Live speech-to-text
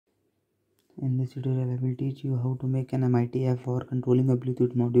In this tutorial, I will teach you how to make an MIT app for controlling a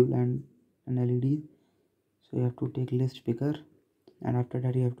Bluetooth module and an LED. So you have to take list picker, and after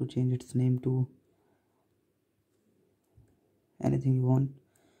that you have to change its name to anything you want.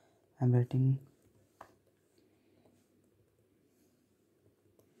 I'm writing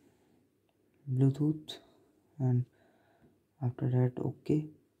Bluetooth, and after that OK,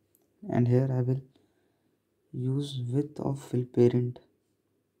 and here I will use width of fill parent.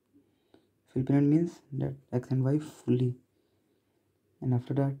 Fill parent means that X and Y fully, and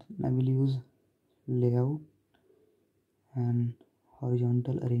after that I will use layout and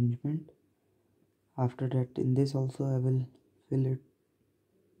horizontal arrangement. After that, in this also I will fill it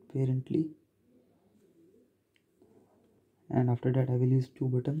parently, and after that I will use two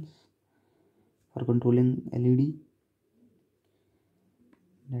buttons for controlling LED,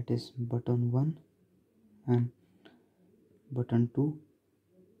 that is button 1 and button 2.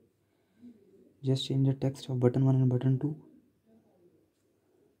 Just change the text of button 1 and button 2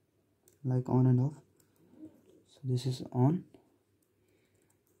 like on and off. So this is on,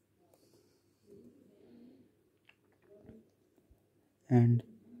 and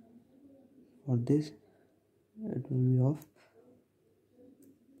for this it will be off.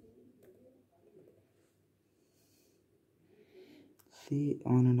 See,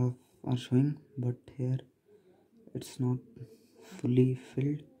 on and off are showing, but here it's not fully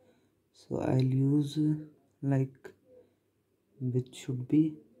filled, so I'll use like which should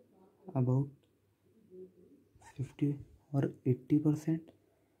be about 50 or 80%.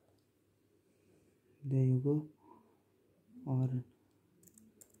 There you go, or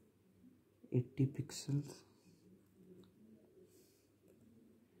 80 pixels.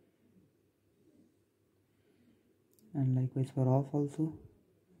 And likewise for off also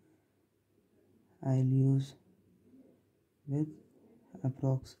I'll use with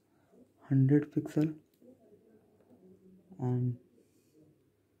approx 100 pixel, and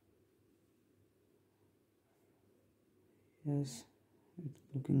yes, it's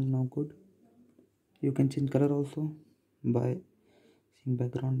looking now good. You can change color also by seeing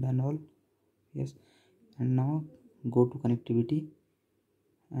background and all. Yes, and now go to connectivity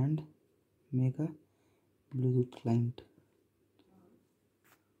and make a Bluetooth client.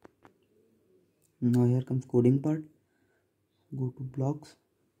 Now here comes coding part. Go to blocks,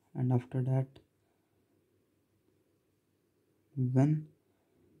 and after that when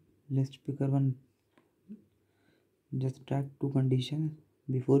list picker 1, just drag two conditions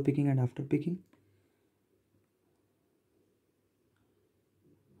before picking and after picking.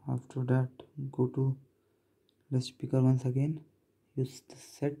 After that go to list picker once again, use the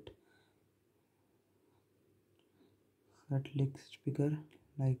set list picker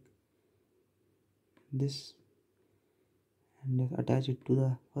like this, and just attach it to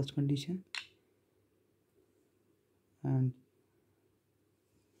the first condition, and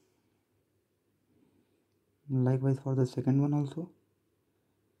likewise for the second one also.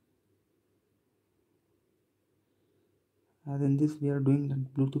 As in this we are doing the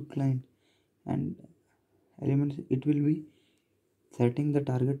Bluetooth client, and elements it will be setting the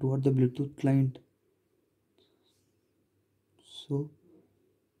target toward the Bluetooth client. So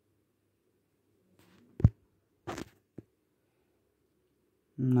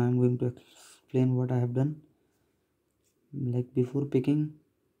now I'm going to explain what I have done. Like before picking,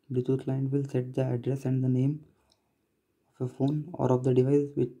 Bluetooth client will set the address and the name of a phone or of the device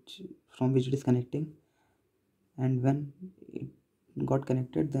from which it is connecting, and when it got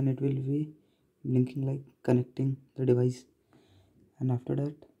connected then it will be blinking like connecting the device. And after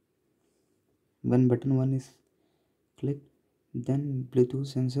that, when button 1 is clicked, then Bluetooth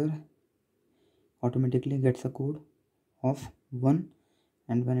sensor automatically gets a code of 1,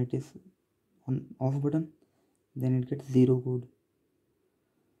 and when it is on off button then it gets 0 code.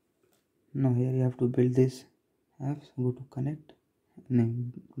 Now here you have to build this app. So go to connect,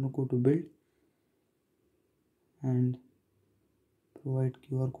 go to build and provide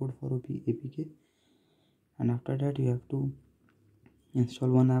QR code for APK, and after that you have to install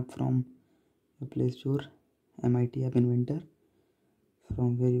one app from the Play Store, MIT App Inventor,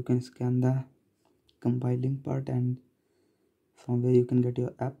 from where you can scan the compiling part and from where you can get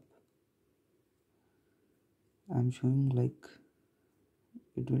your app. I'm showing like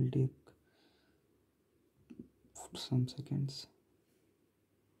it will take some seconds.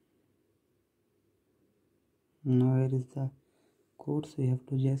 Now here is the code, so you have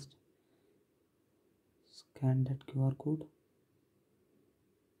to just scan that QR code.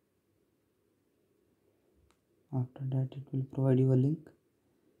 After that it will provide you a link.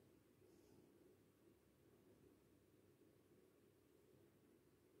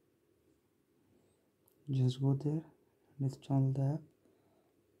 Just go there, install the app,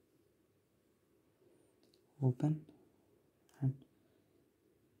 open, and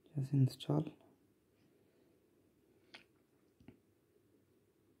just install.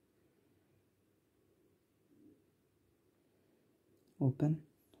 Open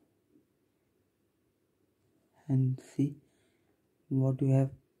and see what you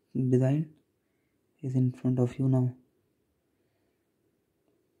have designed is in front of you now.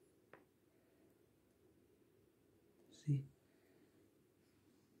 See,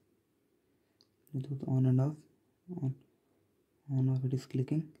 Bluetooth on and off, on off it is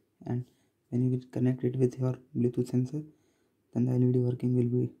clicking, and when you will connect it with your Bluetooth sensor, then the LED working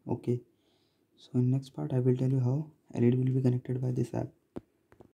will be okay. So in next part I will tell you how LED will be connected by this app.